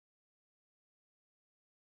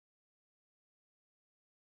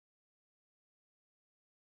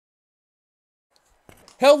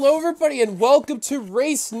Hello everybody and welcome to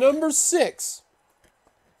race number 6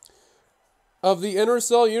 of the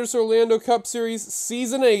NRSL Universal Orlando Cup Series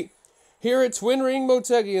Season 8 here at Twin Ring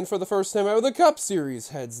Motegi, and for the first time ever the Cup Series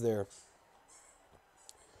heads there.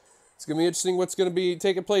 It's going to be interesting what's going to be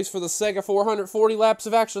taking place for the Sega 440 laps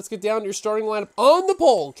of action. Let's get down to your starting lineup on the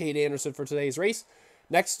pole. Kate Anderson for today's race.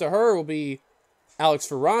 Next to her will be Alex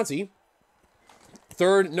Ferranti.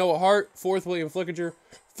 Third, Noah Hart. Fourth, William Flickinger.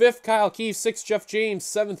 Fifth, Kyle Keefe. Sixth, Jeff James.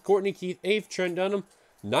 Seventh, Courtney Keith. Eighth, Trent Dunham.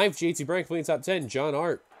 Ninth, JT Bryan completing top 10. John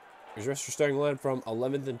Hart. Here's the rest of your starting line from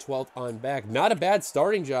 11th and 12th on back. Not a bad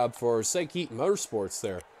starting job for Sega Motorsports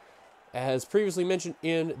there. As previously mentioned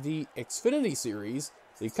in the Xfinity Series,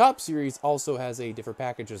 the Cup Series also has a different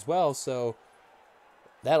package as well, so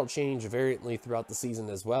that'll change variantly throughout the season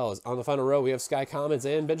as well. As on the final row, we have Sky Commons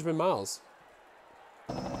and Benjamin Miles.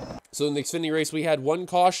 So in the Xfinity race, we had one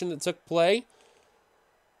caution that took play,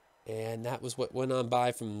 and that was what went on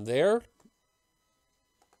by from there.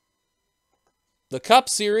 The Cup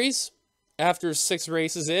Series, after 6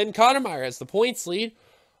 races in, Connor Meyer has the points lead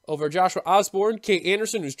over Joshua Osborne. Kate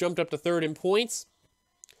Anderson, who's jumped up to 3rd in points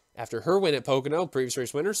after her win at Pocono, previous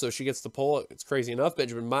race winner, so she gets the pole. It's crazy enough.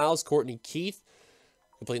 Benjamin Miles, Courtney Keith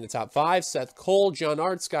completing the top 5. Seth Cole, John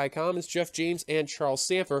Hart, Sky Commons, Jeff James, and Charles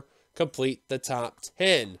Sanford complete the top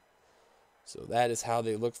 10. So that is how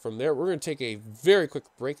they look from there. We're going to take a very quick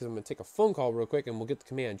break because I'm going to take a phone call real quick, and we'll get the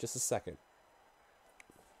command in just a second.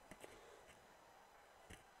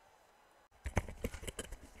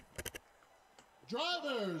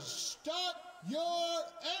 Drivers, start your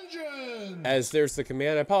engine! As there's the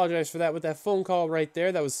command. I apologize for that with that phone call right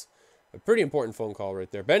there. That was a pretty important phone call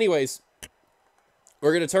right there. But anyways,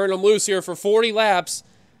 we're going to turn them loose here for 40 laps.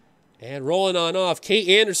 And rolling on off. Kate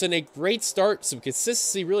Anderson, a great start. Some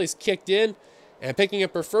consistency really has kicked in. And picking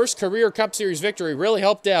up her first career Cup Series victory really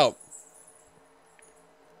helped out.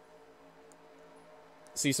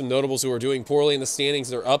 See some notables who are doing poorly in the standings.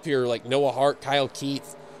 They're up here like Noah Hart, Kyle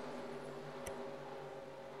Keith.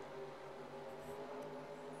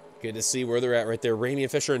 Good to see where they're at right there. Ramian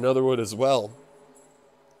Fisher and Otherwood as well.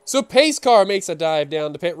 So pace car makes a dive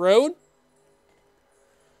down to pit road.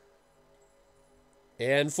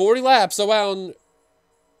 And 40 laps around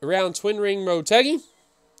Twin Ring Motegi.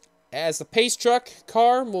 As the pace truck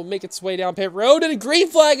car will make its way down pit road. And a green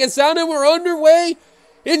flag is down, and we're underway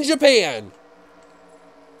in Japan.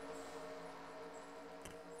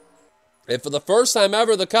 And for the first time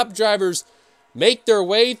ever, the Cup drivers make their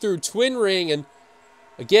way through Twin Ring. And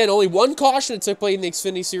again, only one caution that took place in the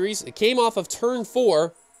Xfinity Series. It came off of turn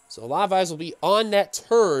 4. So a lot of eyes will be on that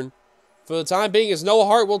turn for the time being, as Noah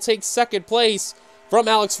Hart will take 2nd place from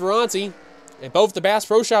Alex Ferranti. And both the Bass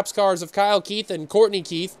Pro Shops cars of Kyle Keith and Courtney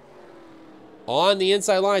Keith on the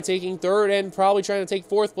inside line, taking 3rd and probably trying to take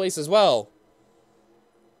 4th place as well.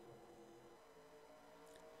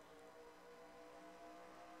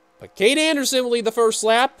 But Kate Anderson will lead the first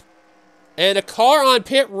lap. And a car on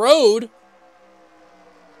pit road.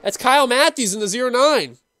 That's Kyle Matthews in the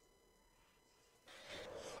 09.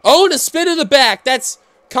 Oh, and a spin in the back. That's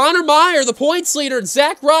Connor Meyer, the points leader, and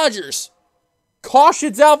Zach Rogers.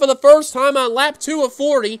 Cautions out for the first time on lap 2 of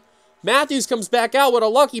 40. Matthews comes back out with a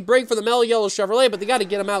lucky break for the Mellow Yellow Chevrolet, but they got to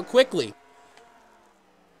get him out quickly.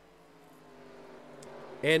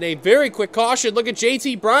 And a very quick caution. Look at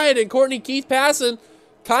JT Bryan and Courtney Keith passing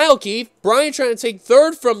Kyle Keith. Bryan trying to take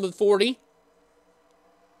 3rd from the 40.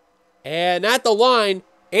 And at the line,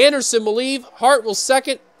 Anderson will leave, Hart will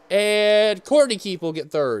 2nd, and Courtney Keith will get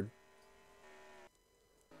 3rd.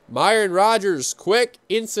 Meyer and Rogers, quick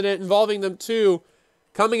incident involving them two,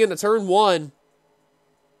 coming into turn 1.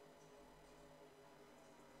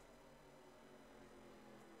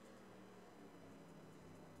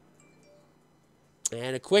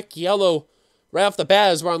 And a quick yellow right off the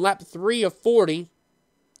bat as we're on lap 3 of 40.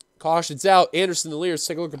 Cautions out. Anderson the leader. Let's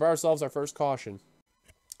take a look at ourselves, our first caution.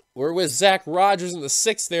 We're with Zach Rogers in the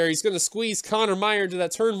 6th there. He's going to squeeze Connor Meyer into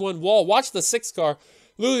that turn 1 wall. Watch the 6 car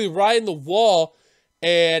literally riding the wall.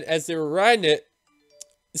 And as they were riding it,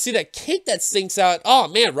 you see that cake that stinks out. Oh,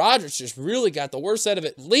 man, Rogers just really got the worst out of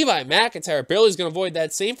it. Levi McIntyre barely is going to avoid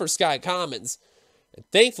that. Same for Sky Commons. And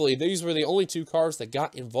thankfully, these were the only 2 cars that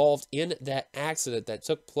got involved in that accident that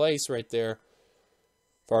took place right there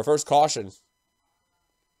for our first caution.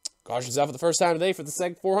 Caution's out for the first time today for the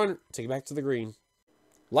Seg 400. Take it back to the green.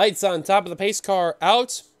 Lights on top of the pace car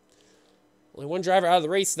out. Only one driver out of the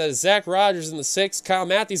race. That is Zach Rogers in the 6th. Kyle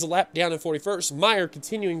Matthews a lap down in 41st. Meyer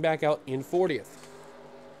continuing back out in 40th.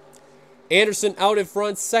 Anderson out in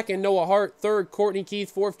front. 2nd, Noah Hart. 3rd, Courtney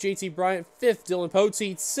Keith. 4th, JT Bryant. 5th, Dylan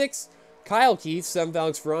Poteet. 6th, Kyle Keith. 7th,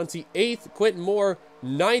 Alex Ferranti. 8th, Quentin Moore.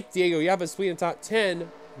 9th, Diego Yepes leading top 10,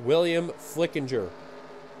 William Flickinger.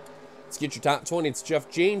 Let's get your top 20. It's Jeff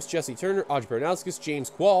James, Jesse Turner, Audrey Bernowskis, James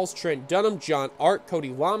Qualls, Trent Dunham, John Art, Cody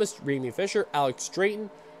Lamas, Remy Fisher, Alex Strayton,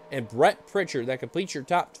 and Brett Pritchard. That completes your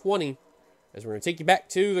top 20. As we're going to take you back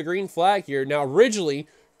to the green flag here. Now, originally,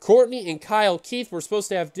 Courtney and Kyle Keith were supposed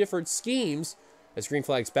to have different schemes as green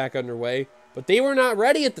flag's back underway, but they were not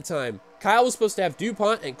ready at the time. Kyle was supposed to have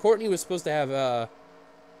DuPont, and Courtney was supposed to have a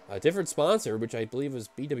different sponsor, which I believe was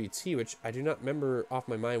BWT, which I do not remember off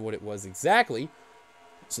my mind what it was exactly.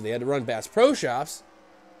 So they had to run Bass Pro Shops.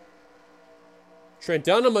 Trent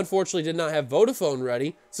Dunham, unfortunately, did not have Vodafone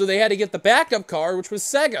ready, so they had to get the backup car, which was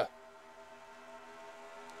Sega.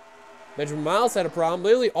 Benjamin Miles had a problem.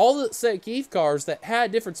 Literally, all the Keith cars that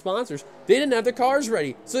had different sponsors, they didn't have their cars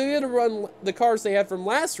ready. So they had to run the cars they had from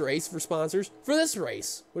last race for sponsors for this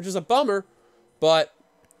race, which is a bummer. But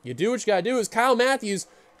you do what you got to do. Is Kyle Matthews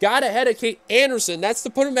got ahead of Kate Anderson. That's to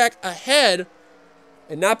put him back ahead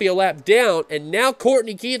and not be a lap down. And now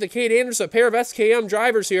Courtney Keith and Kate Anderson, a pair of SKM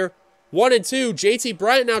drivers here, 1 and 2. JT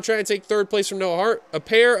Bryant now trying to take third place from Noah Hart. A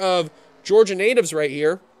pair of Georgia natives right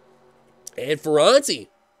here. And Ferranti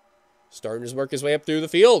starting to work his way up through the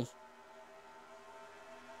field.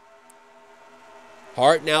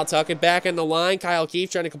 Hart now tucking back in the line. Kyle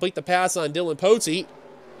Keith trying to complete the pass on Dylan Poteet.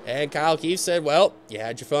 And Kyle Keith said, well, you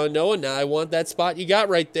had your fun, Noah. Now I want that spot you got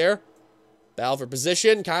right there. Battle for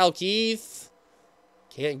position. Kyle Keith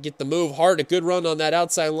can't get the move. Hart, a good run on that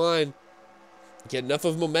outside line. Get enough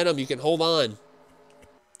of momentum, you can hold on.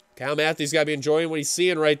 Kyle Matthews got to be enjoying what he's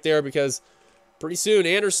seeing right there, because pretty soon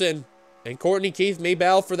Anderson and Courtney Keith may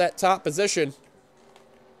battle for that top position.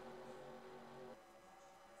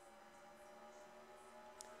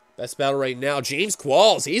 Best battle right now, James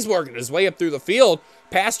Qualls. He's working his way up through the field.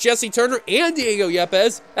 Past Jesse Turner and Diego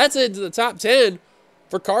Yepes. That's into the top 10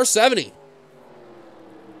 for car 70.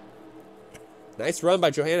 Nice run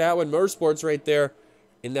by Johanna Atwood Motorsports right there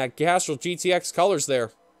in that Castrol GTX colors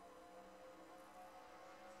there.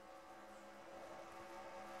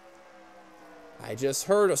 I just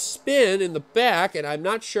heard a spin in the back, and I'm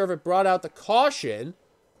not sure if it brought out the caution.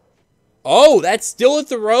 Oh, that's still at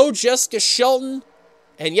the road. Jessica Shelton.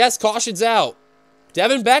 And yes, caution's out.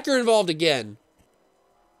 Devin Becker involved again.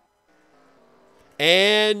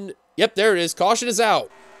 And, yep, there it is. Caution is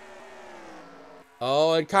out.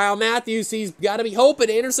 Oh, and Kyle Matthews, he's got to be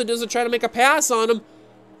hoping Anderson doesn't try to make a pass on him.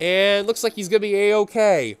 And looks like he's going to be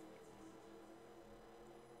A-okay.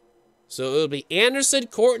 So it'll be Anderson,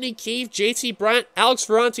 Courtney Keith, JT Bryant, Alex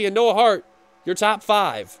Ferranti, and Noah Hart, your top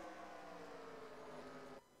 5.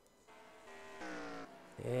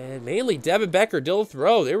 And mainly Devin Becker, Dylan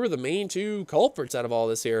Thoreau, they were the main 2 culprits out of all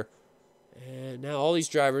this here. And now all these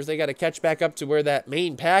drivers, they got to catch back up to where that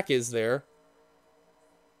main pack is there.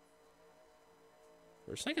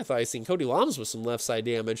 For a second, I thought I seen Cody Lamas with some left side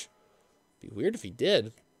damage. Be weird if he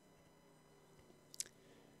did.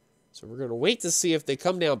 So we're going to wait to see if they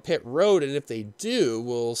come down pit road, and if they do,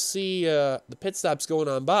 we'll see the pit stops going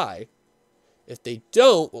on by. If they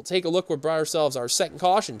don't, we'll take a look. We brought ourselves our second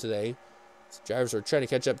caution today. So drivers are trying to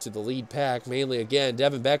catch up to the lead pack, mainly, again,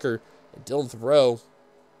 Devin Becker and Dylan Thoreau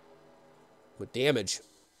with damage.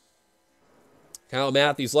 Kyle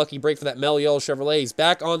Matthews, lucky break for that Mel Yellow Chevrolet. He's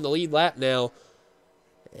back on the lead lap now.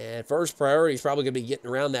 And first priority is probably going to be getting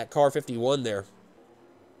around that car 51 there.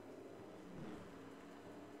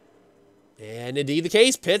 And indeed the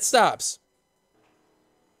case, pit stops.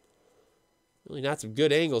 Really not some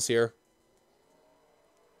good angles here.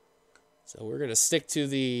 So we're going to stick to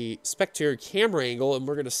the spectator camera angle, and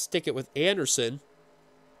we're going to stick it with Anderson.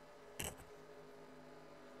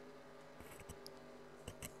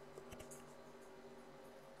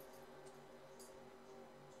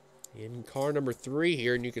 In car number 3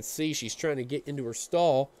 here, and you can see she's trying to get into her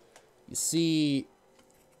stall. You see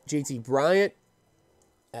JT Bryant.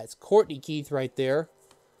 That's Courtney Keith right there.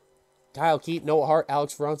 Kyle Keith, Noah Hart,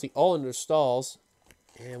 Alex Ferranti, all in their stalls.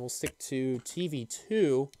 And we'll stick to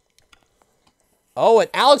TV2. Oh, and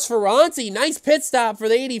Alex Ferranti, nice pit stop for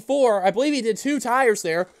the 84. I believe he did 2 tires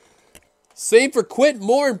there. Same for Quentin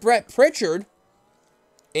Moore and Brett Pritchard.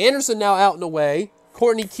 Anderson now out and away.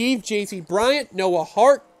 Courtney Keith, JT Bryant, Noah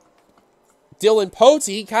Hart, Dylan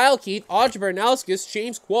Poteet, Kyle Keith, Audrey Bernowskis,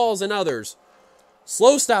 James Qualls, and others.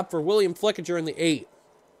 Slow stop for William Flickinger in the 8.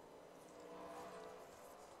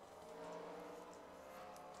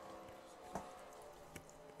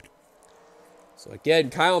 So again,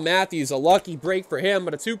 Kyle Matthews, a lucky break for him,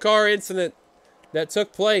 but a 2-car incident that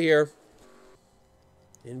took play here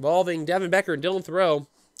involving Devin Becker and Dylan Thoreau.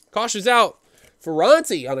 Caution's out.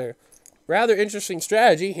 Ferranti on a rather interesting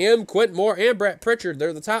strategy. Him, Quentin Moore, and Brett Pritchard.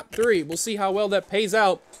 They're the top three. We'll see how well that pays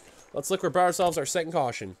out. Let's look for ourselves our second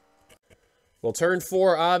caution. Well, turn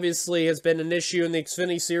 4 obviously has been an issue in the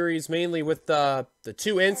Xfinity Series, mainly with the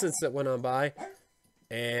 2 incidents that went on by.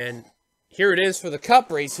 And here it is for the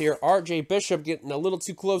Cup race here. R.J. Bishop getting a little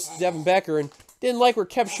too close to Devin Becker and didn't like where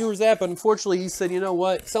Kev Shear was at, but unfortunately he said, you know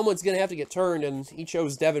what, someone's going to have to get turned, and he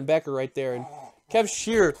chose Devin Becker right there. And Kev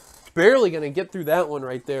Shear barely going to get through that one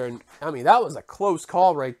right there. And, I mean, that was a close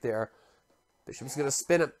call right there. Bishop's going to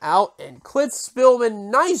spin him out, and Clint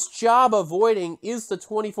Spillman, nice job avoiding, is the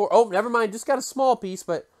 24. Oh, never mind, just got a small piece,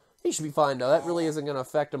 but he should be fine, though. That really isn't going to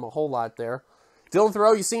affect him a whole lot there. Dylan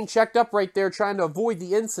Thoreau, you seen checked up right there, trying to avoid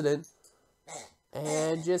the incident,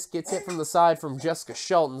 and just gets hit from the side from Jessica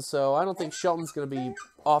Shelton, so I don't think Shelton's going to be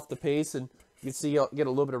off the pace, and you can see he'll get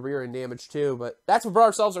a little bit of rear end damage, too, but that's what brought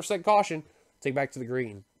ourselves our second caution. Take back to the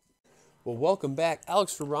green. Well, welcome back.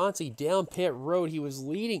 Alex Ferranti down pit road. He was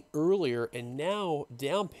leading earlier, and now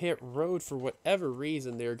down pit road for whatever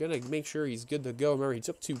reason. They're going to make sure he's good to go. Remember, he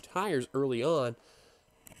took 2 tires early on,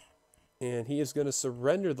 and he is going to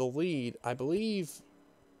surrender the lead. I believe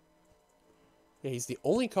he's the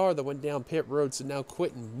only car that went down pit road, so now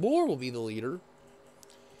Quentin Moore will be the leader.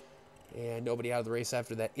 And nobody out of the race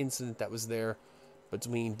after that incident that was there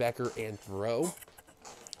between Becker and Thoreau.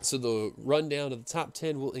 So the rundown of the top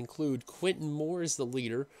 10 will include Quentin Moore as the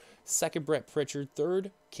leader, second Brett Pritchard, third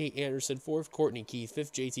Kate Anderson, fourth Courtney Keith,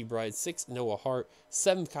 fifth JT Bryant, sixth Noah Hart,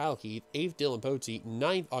 seventh Kyle Keith, eighth Dylan Pote,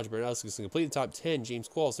 ninth Audrey Bernowski. To complete the top 10, James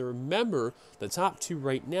Qualls. So remember, the top 2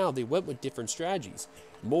 right now, they went with different strategies.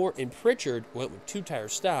 Moore and Pritchard went with 2-tire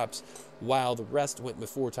stops, while the rest went with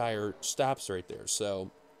 4-tire stops right there. So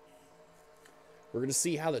we're going to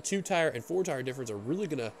see how the 2-tire and 4-tire difference are really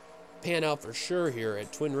going to pan out for sure here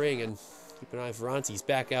at Twin Ring, and keep an eye on Ferranti's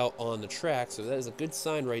back out on the track, so that is a good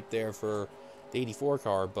sign right there for the 84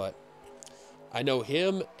 car. But I know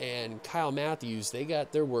him and Kyle Matthews, they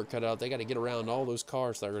got their work cut out. They got to get around all those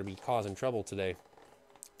cars that are going to be causing trouble today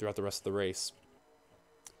throughout the rest of the race.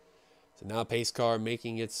 So now pace car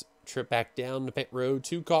making its trip back down the pit road.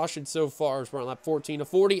 2 cautions so far as we're on lap 14 of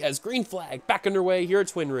 40 as green flag back underway here at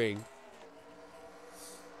Twin Ring.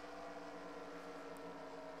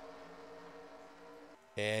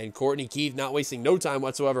 And Courtney Keith not wasting no time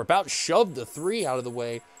whatsoever. About shoved the 3 out of the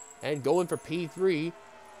way and going for P3.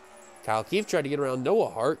 Kyle Keith tried to get around Noah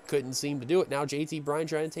Hart. Couldn't seem to do it. Now JT Bryant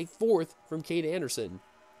trying to take 4th from Kate Anderson.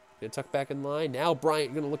 Going to tuck back in line. Now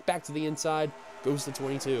Bryant going to look back to the inside. Goes to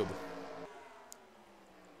 22.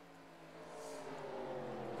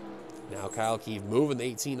 Now Kyle Keith moving the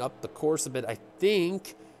 18 up the course a bit. I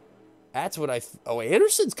think that's what oh,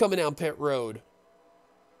 Anderson's coming down pit road.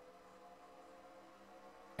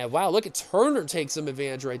 And wow, look at Turner take some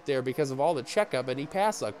advantage right there because of all the checkup. And he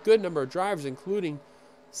passed a good number of drivers, including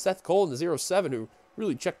Seth Cole in the 07, who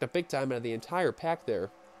really checked up big time out of the entire pack there.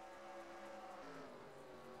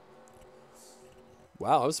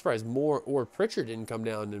 Wow, I was surprised Moore or Pritchard didn't come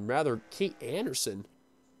down, and rather Kate Anderson.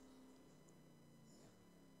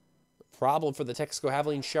 Problem for the Texaco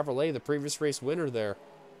Havoline Chevrolet, the previous race winner there.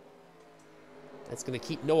 That's going to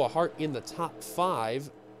keep Noah Hart in the top 5.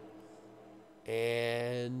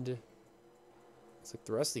 And looks like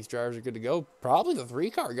the rest of these drivers are good to go. Probably the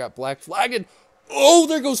 3 car got black flagged. And, oh,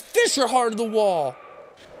 there goes Fisher hard to the wall.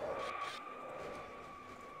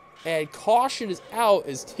 And caution is out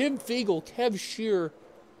as Tim Fiegel, Kev Shear,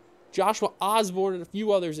 Joshua Osborne, and a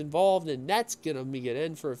few others involved. And that's going to be an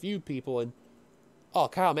end for a few people. And, oh,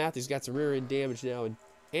 Kyle Matthews got some rear end damage now. And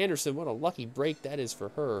Anderson, what a lucky break that is for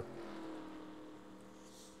her.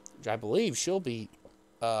 Which I believe she'll be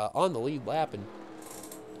on the lead lap, and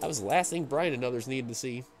that was the last thing Brian and others needed to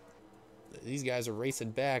see. These guys are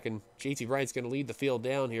racing back, and JT Bryant's going to lead the field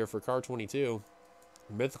down here for car 22.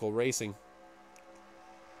 Mythical Racing.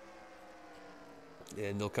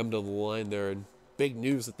 And they'll come to the line there, and big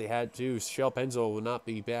news that they had too. Shell Penzo will not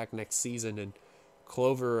be back next season, and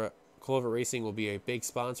Clover Racing will be a big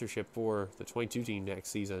sponsorship for the 22 team next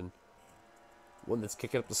season. One that's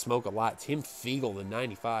kicking up the smoke a lot. Tim Fiegel, the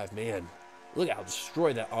 95, man. Look at how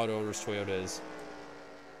destroyed that Auto Owners Toyota is.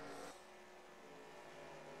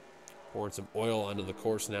 Pouring some oil onto the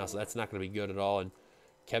course now, so that's not going to be good at all. And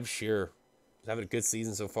Kev Shear is having a good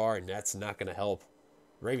season so far, and that's not going to help.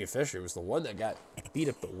 Raymond Fisher was the one that got beat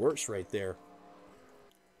up the worst right there.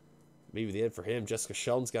 Maybe the end for him. Jessica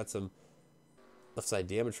Shelton's got some left side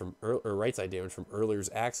damage from, or right side damage from earlier's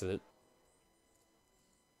accident.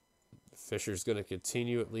 Fisher's going to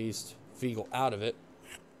continue at least. Fiegel out of it.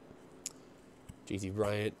 JT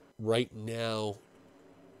Bryant right now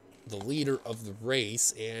the leader of the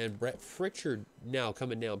race, and Brett Pritchard now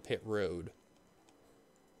coming down pit road.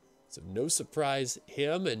 So no surprise,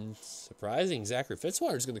 him, and surprising, Zachary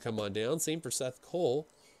Fitzwater is going to come on down. Same for Seth Cole.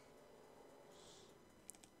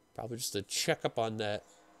 Probably just a check up on that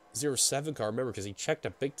 07 car. Remember, because he checked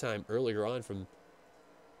up big time earlier on from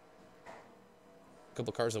a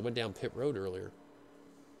couple of cars that went down pit road earlier.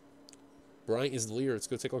 Bryant is the leader. Let's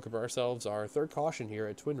go take a look at ourselves. Our third caution here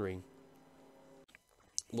at Twin Ring.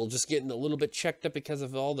 We'll just getting a little bit checked up because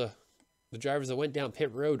of all the drivers that went down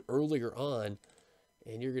pit road earlier on.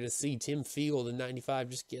 And you're going to see Tim Fiegel, the 95,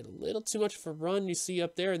 just get a little too much of a run you see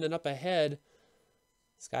up there. And then up ahead,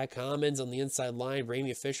 Sky Commons on the inside line,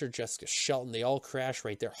 Ramey Fisher, Jessica Shelton, they all crash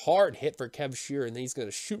right there. Hard hit for Kev Shearer, and then he's going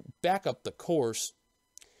to shoot back up the course.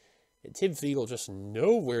 And Tim Fiegel just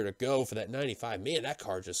nowhere to go for that 95. Man, that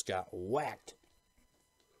car just got whacked.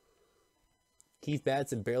 Keith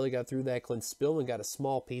Batson barely got through that. Clint Spillman got a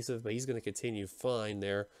small piece of it, but he's going to continue fine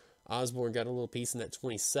there. Osborne got a little piece in that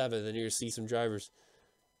 27. Then you're going to see some drivers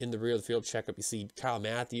in the rear of the field checkup. You see Kyle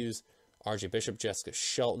Matthews, RJ Bishop, Jessica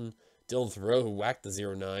Shelton, Dylan Thoreau, who whacked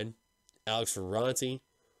the 09, Alex Ferranti,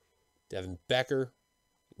 Devin Becker.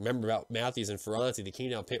 Remember about Matthews and Ferranti, they came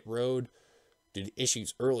down pit road, did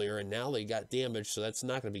issues earlier, and now they got damaged, so that's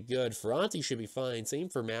not going to be good. Ferranti should be fine. Same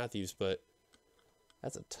for Matthews, but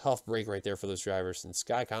that's a tough break right there for those drivers. And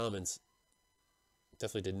Sky Commons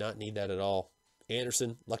definitely did not need that at all.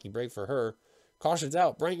 Anderson, lucky break for her. Caution's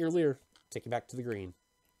out. Bryant, your leader. Take you back to the green.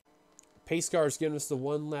 Pace car's giving us the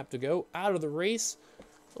 1 lap to go. Out of the race.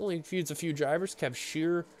 Only feuds a few drivers. Kev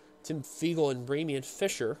Shearer, Tim Fiegel, and Ramey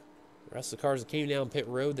Fisher. The rest of the cars that came down pit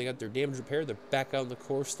road, they got their damage repaired. They're back out on the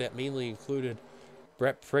course. That mainly included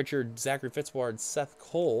Brett Pritchard, Zachary Fitzwater, Seth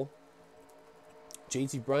Cole.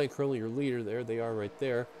 JT Bryant, currently your leader. There they are right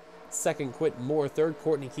there. Second, Quentin Moore. Third,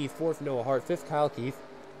 Courtney Keith. Fourth, Noah Hart. Fifth, Kyle Keith.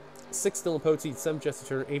 Sixth, Dylan Poteet. Seventh, Jesse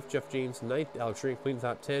Turner. Eighth, Jeff James. Ninth, Alex Shrink, completing the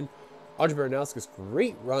top 10. Audrey Baranowski's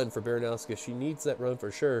great run for Baranowski. She needs that run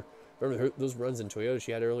for sure. Remember those runs in Toyota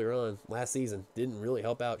she had earlier on last season. Didn't really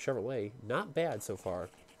help out Chevrolet. Not bad so far.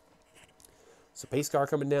 So pace car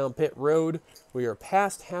coming down pit road. We are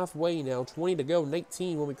past halfway now. 20 to go.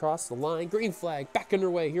 19 when we cross the line. Green flag back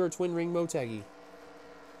underway here at Twin Ring Motegi.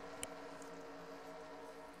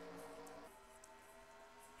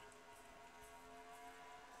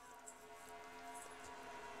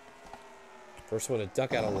 First one to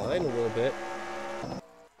duck out of line a little bit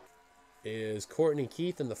is Courtney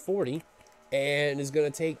Keith in the 40. And is going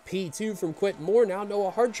to take P2 from Quentin Moore. Now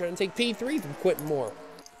Noah Hart trying to take P3 from Quentin Moore.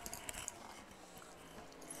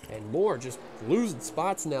 And Moore just losing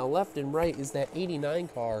spots now. Left and right is that 89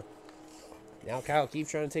 car. Now Kyle Keith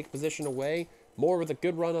trying to take position away. Moore with a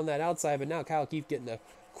good run on that outside. But now Kyle Keith getting a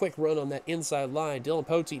quick run on that inside line. Dylan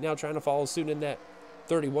Poteet now trying to follow suit in that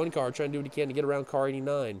 31 car. Trying to do what he can to get around car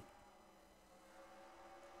 89.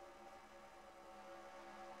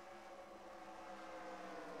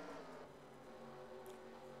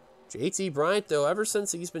 JT Bryant, though, ever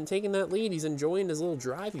since he's been taking that lead, he's enjoying his little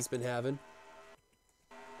drive he's been having.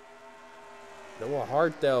 Noah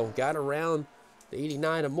Hart, though, got around the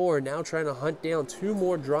 89 and more, now trying to hunt down 2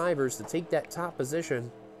 more drivers to take that top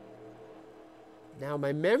position. Now,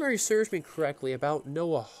 my memory serves me correctly about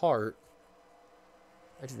Noah Hart.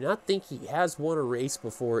 I do not think he has won a race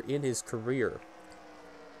before in his career.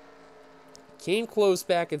 Came close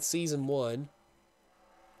back in Season 1.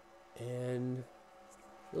 And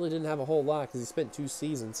really didn't have a whole lot because he spent 2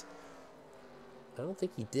 seasons. I don't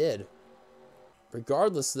think he did.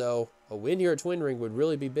 Regardless, though, a win here at Twin Ring would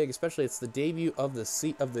really be big, especially it's the debut of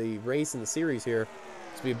the race in the series here.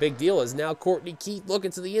 It's be a big deal as now Courtney Keith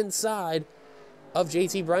looking to the inside of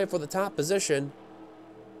JT Bryant for the top position.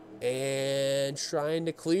 And trying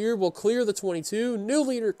to clear, will clear the 22. New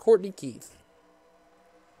leader, Courtney Keith.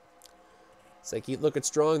 So they keep looking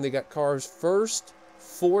strong. They got cars first,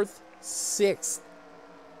 4th, 6th.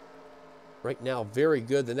 Right now, very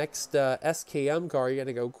good. The next SKM car, you got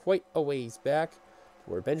to go quite a ways back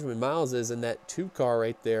where Benjamin Miles is in that 2 car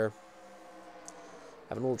right there.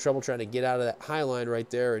 Having a little trouble trying to get out of that high line right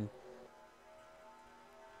there. And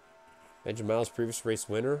Benjamin Miles, previous race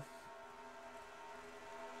winner.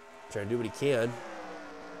 Trying to do what he can.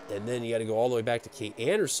 And then you got to go all the way back to Kate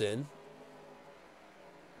Anderson.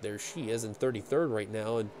 There she is in 33rd right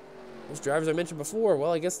now. And those drivers I mentioned before,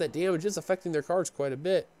 well, I guess that damage is affecting their cars quite a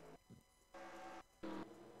bit.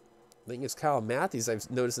 I think it's Kyle Matthews I've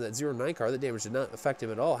noticed in that 09 car. That damage did not affect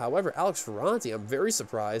him at all. However, Alex Ferranti, I'm very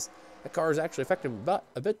surprised. That car is actually affecting him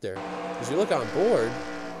a bit there. As you look on board,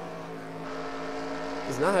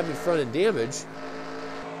 he's not having front end damage.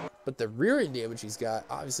 But the rear end damage he's got,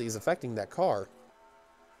 obviously, is affecting that car.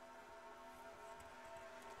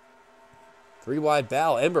 3 wide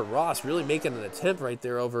battle. Ember Ross really making an attempt right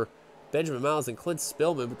there over Benjamin Miles and Clint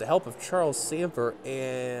Spillman with the help of Charles Sanford.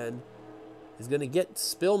 And he's going to get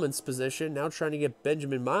Spillman's position. Now trying to get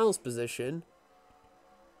Benjamin Miles' position.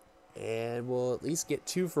 And we'll at least get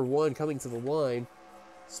 2 for 1 coming to the line.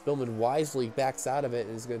 Spillman wisely backs out of it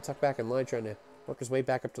and is going to tuck back in line, trying to work his way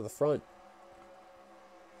back up to the front.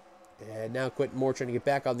 And now Quentin Moore trying to get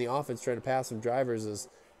back on the offense, trying to pass some drivers. As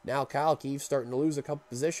now Kyle Keefe starting to lose a couple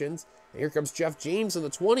positions. And here comes Jeff James in the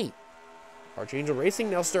 20. Archangel Racing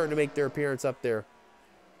now starting to make their appearance up there.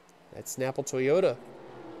 That's Snapple Toyota.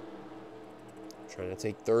 Trying to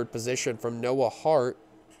take 3rd position from Noah Hart.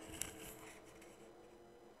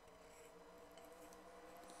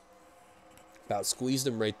 About squeezed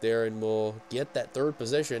him right there, and we'll get that 3rd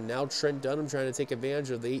position. Now Trent Dunham trying to take advantage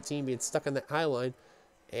of the 18 being stuck on that high line.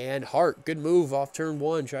 And Hart, good move off turn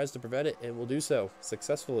 1, tries to prevent it, and will do so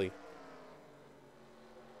successfully.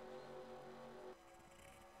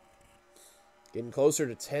 Getting closer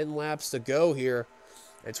to 10 laps to go here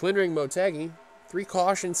at Twin Ring Motegi. 3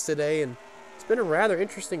 cautions today, and it's been a rather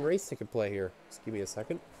interesting race ticket play here. Just give me a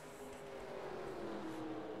second.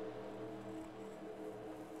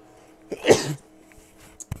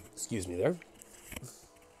 Excuse me there.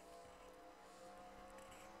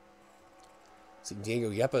 See Diego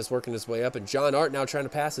Yepes is working his way up, and John Art now trying to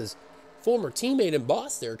pass his former teammate and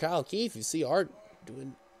boss there, Kyle Keefe. You see Art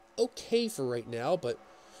doing okay for right now, but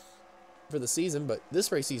for the season, but this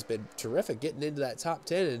race he's been terrific, getting into that top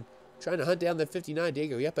 10 and trying to hunt down that 59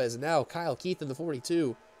 Diego Yepes. And now Kyle Keefe in the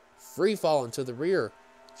 42, free falling to the rear,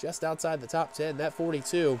 just outside the top 10. That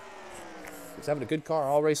 42 was having a good car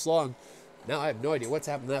all race long. Now I have no idea what's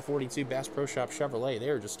happened to that 42 Bass Pro Shop Chevrolet. They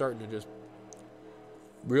are just starting to just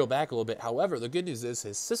reel back a little bit. However, the good news is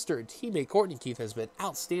his sister and teammate Courtney Keith has been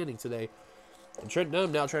outstanding today. And Trent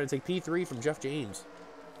Dunham now trying to take P3 from Jeff James.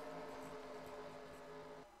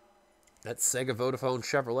 That's Sega Vodafone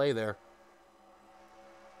Chevrolet there.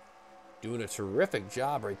 Doing a terrific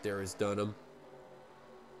job right there is Dunham.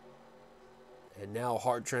 And now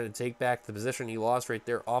Hart trying to take back the position he lost right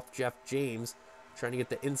there off Jeff James. Trying to get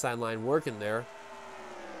the inside line working there.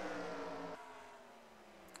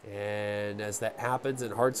 And as that happens,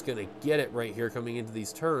 and Hart's going to get it right here coming into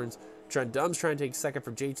these turns. Trent Dunham's trying to take 2nd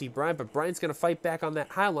from JT Bryant, but Bryant's going to fight back on that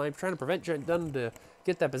high line, trying to prevent Trent Dunham to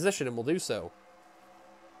get that position, and will do so.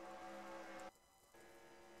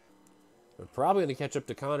 We're probably going to catch up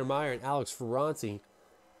to Connor Meyer and Alex Ferranti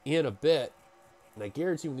in a bit. And I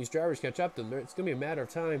guarantee when these drivers catch up to them, it's going to be a matter of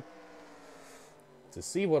time to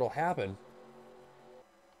see what will happen.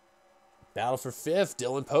 Battle for 5th.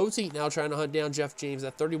 Dylan Poteet now trying to hunt down Jeff James.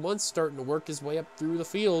 That 31's starting to work his way up through the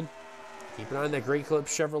field. Keep an eye on that Great Clip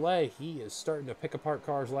Chevrolet. He is starting to pick apart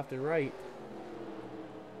cars left and right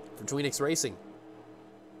for Tweenix Racing.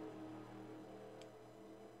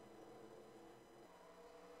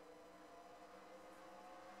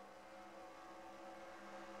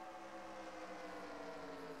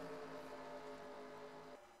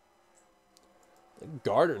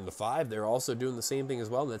 Gardner in the 5, they're also doing the same thing as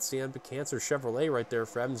well. And that's Stan Cancer Chevrolet right there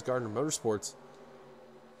for Evans Gardner Motorsports.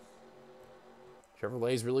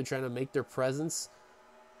 Chevrolet's really trying to make their presence.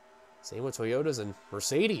 Same with Toyotas and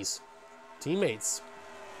Mercedes. Teammates.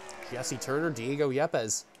 Jesse Turner, Diego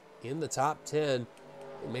Yepes in the top 10.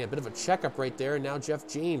 Oh man, a bit of a checkup right there. And now Jeff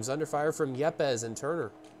James under fire from Yepes and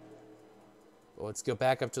Turner. Well, let's go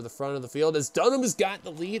back up to the front of the field as Dunham has got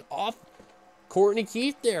the lead off Courtney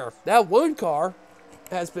Keith there. That one car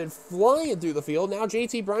has been flying through the field. Now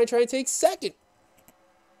JT Bryant trying to take 2nd.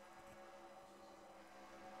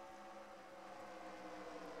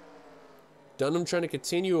 Dunham trying to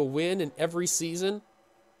continue a win in every season.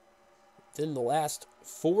 In the last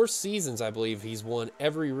 4 seasons, I believe, he's won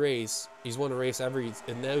every race. He's won a race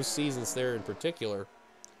in those seasons there in particular.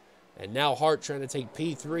 And now Hart trying to take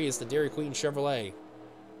P3 as the Dairy Queen Chevrolet.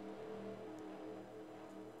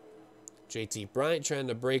 JT Bryant trying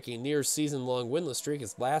to break a near season-long winless streak.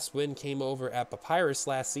 His last win came over at Papyrus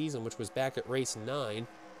last season, which was back at race 9. And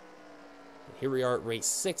here we are at race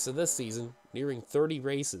 6 of this season, nearing 30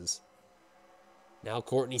 races. Now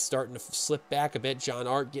Courtney's starting to slip back a bit. John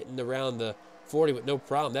Art getting around the 40 with no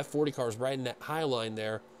problem. That 40 car is right in that high line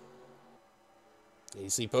there. And you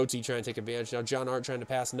see Poteet trying to take advantage. Now John Art trying to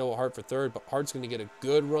pass Noah Hart for 3rd, but Hart's going to get a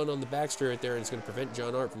good run on the back straight right there, and it's going to prevent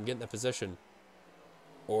John Art from getting that position.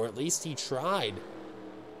 Or at least he tried.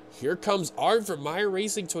 Here comes Art from Meyer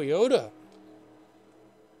Racing Toyota.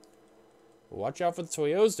 Watch out for the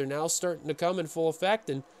Toyotas. They're now starting to come in full effect,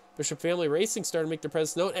 and Bishop Family Racing starting to make their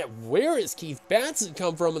presence known. And where is Keith Batson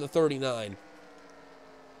come from in the 39?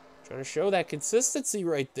 Trying to show that consistency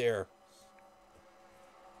right there.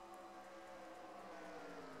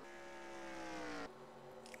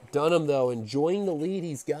 Dunham, though, enjoying the lead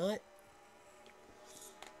he's got.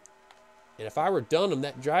 And if I were Dunham,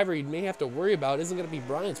 that driver you may have to worry about isn't going to be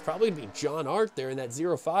Brian. It's probably going to be John Art there in that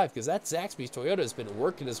 0-5, because that Zaxby's Toyota has been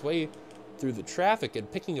working his way through the traffic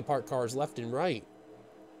and picking apart cars left and right.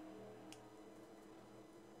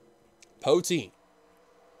 Motegi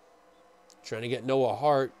trying to get Noah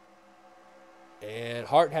Hart. And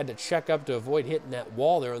Hart had to check up to avoid hitting that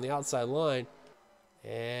wall there on the outside line.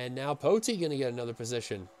 And now Motegi going to get another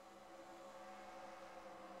position.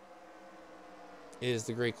 Is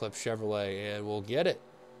the Great Clip Chevrolet, and we'll get it.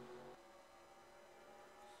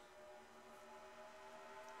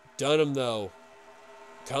 Dunham, though,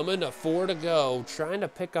 coming to 4 to go, trying to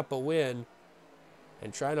pick up a win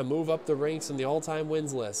and trying to move up the ranks in the all-time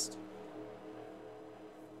wins list.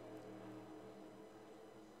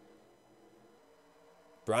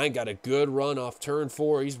 Brian got a good run off turn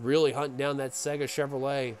 4. He's really hunting down that Sega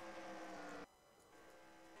Chevrolet.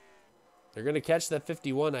 They're going to catch that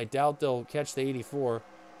 51. I doubt they'll catch the 84.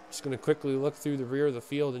 Just going to quickly look through the rear of the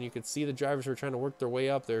field, and you can see the drivers who are trying to work their way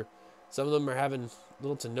up there. Some of them are having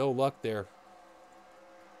little to no luck there.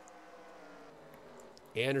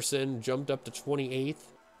 Anderson jumped up to 28th.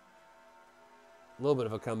 A little bit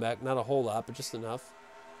of a comeback. Not a whole lot, but just enough.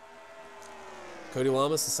 Cody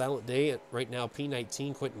Lamas, a silent day. Right now,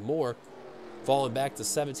 P19, Quentin Moore. Falling back to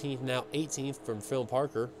 17th, now 18th from Phil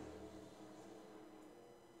Parker.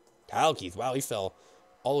 Kyle Keith, wow, he fell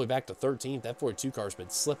all the way back to 13th. That 42 car's been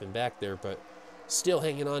slipping back there, but still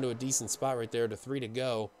hanging on to a decent spot right there to 3 to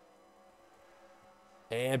go.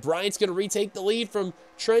 And Bryant's going to retake the lead from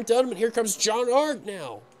Trent Dunham, and here comes John Art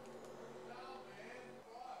now.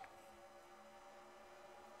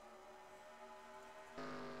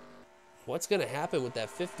 What's going to happen with that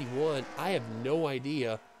 51? I have no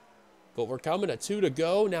idea, but we're coming to 2 to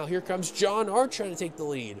go. Now here comes John Art trying to take the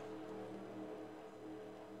lead.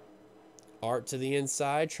 Art to the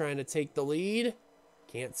inside, trying to take the lead.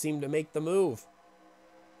 Can't seem to make the move.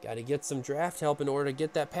 Got to get some draft help in order to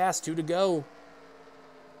get that pass. 2 to go.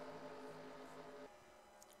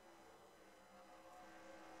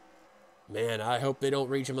 Man, I hope they don't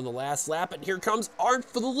reach him on the last lap. And here comes Art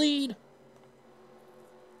for the lead.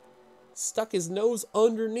 Stuck his nose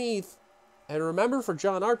underneath. And remember, for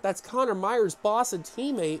John Art, that's Connor Meyer's boss and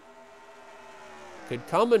teammate. Could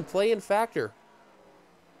come and play in factor.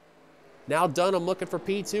 Now Dunham looking for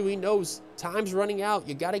P2. He knows time's running out.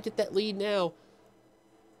 You got to get that lead now.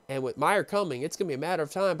 And with Meyer coming, it's going to be a matter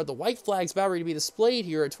of time. But the white flag's about ready to be displayed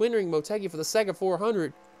here at Twin Ring Motegi for the Sega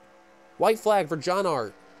 400. White flag for John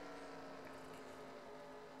Art.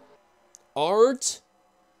 Art.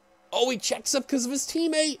 Oh, he checks up because of his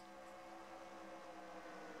teammate.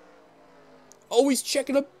 Oh, he's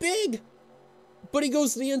checking up big. But he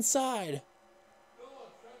goes to the inside.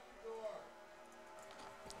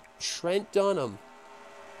 Trent Dunham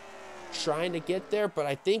trying to get there, but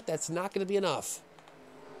I think that's not going to be enough.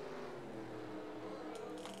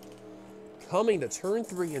 Coming to turn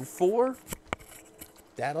 3 and 4.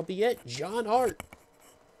 That'll be it. John Art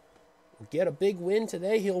will get a big win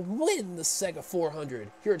today. He'll win the Sega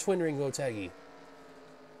 400 here at Twin Ring Motegi.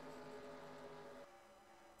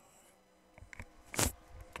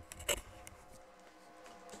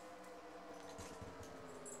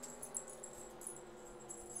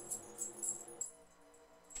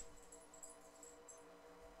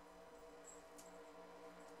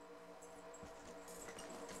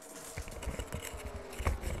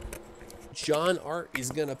 John Art is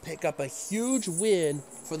going to pick up a huge win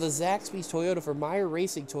for the Zaxby's Toyota, for Meyer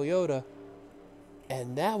Racing Toyota.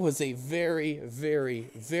 And that was a very, very,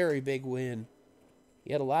 very big win.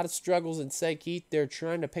 He had a lot of struggles in St. Keith there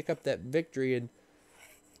trying to pick up that victory. And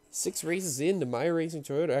 6 races into Meyer Racing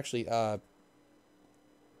Toyota, actually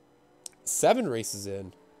 7 races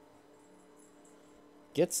in,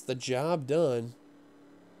 gets the job done.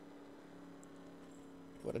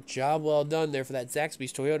 What a job well done there for that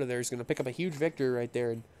Zaxby's Toyota there. He's going to pick up a huge victory right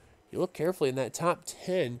there. And you look carefully in that top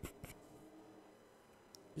 10.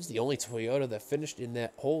 This is the only Toyota that finished in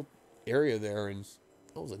that whole area there. And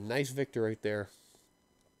that was a nice victory right there.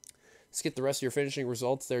 Let's get the rest of your finishing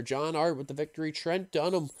results there. John Art with the victory. Trent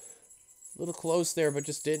Dunham, a little close there, but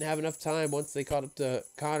just didn't have enough time once they caught up to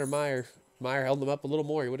Connor Meyer. Meyer held them up a little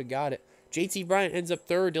more. He would have got it. JT Bryant ends up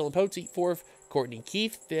 3rd. Dylan Motegi 4th. Courtney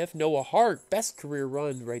Keith 5th. Noah Hart, best career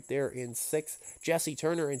run right there, in 6th. Jesse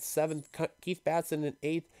Turner in 7th. Keith Batson in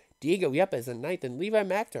 8th. Diego Yepes in 9th. And Levi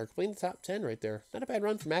McIntyre completing the top 10 right there. Not a bad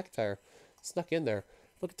run for McIntyre. Snuck in there.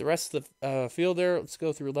 Look at the rest of the field there. Let's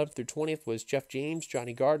go through 11th through 20th. Was Jeff James,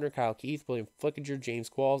 Johnny Gardner, Kyle Keith, William Flickinger, James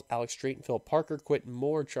Qualls, Alex Straight, Phil Parker, Quentin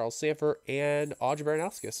Moore, Charles Sanford, and Audrey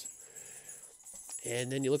Baranowskis.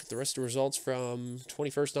 And then you look at the rest of the results from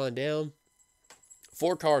 21st on down.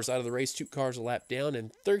 4 cars out of the race, 2 cars a lap down,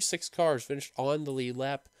 and 36 cars finished on the lead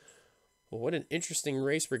lap. Well, what an interesting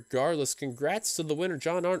race regardless. Congrats to the winner,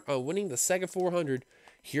 John Arndt, on winning the Sega 400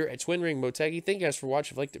 here at Twin Ring Motegi. Thank you guys for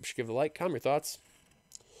watching. If you liked it, give it a like, comment your thoughts.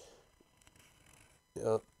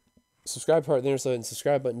 Subscribe part there, so and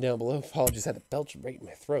subscribe button down below. Apologies, I had a belch right in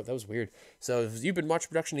my throat. That was weird. So if you've been watching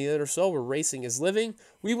production of the NRSL, where racing is living,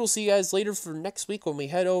 we will see you guys later for next week when we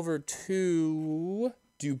head over to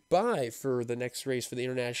Dubai for the next race for the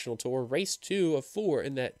International Tour. Race 2 of 4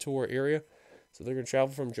 in that tour area. So they're going to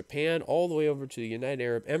travel from Japan all the way over to the United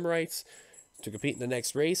Arab Emirates to compete in the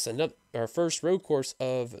next race. Our first road course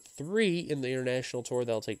of 3 in the International Tour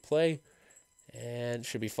that'll take play. And it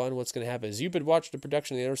should be fun. What's going to happen is you've been watching the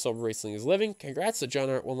production of the NRSL Racing is Living. Congrats to John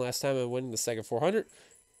Arndt one last time on winning the Sega 400.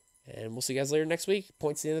 And we'll see you guys later next week.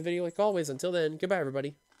 Points at the end of the video like always. Until then, goodbye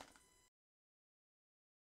everybody.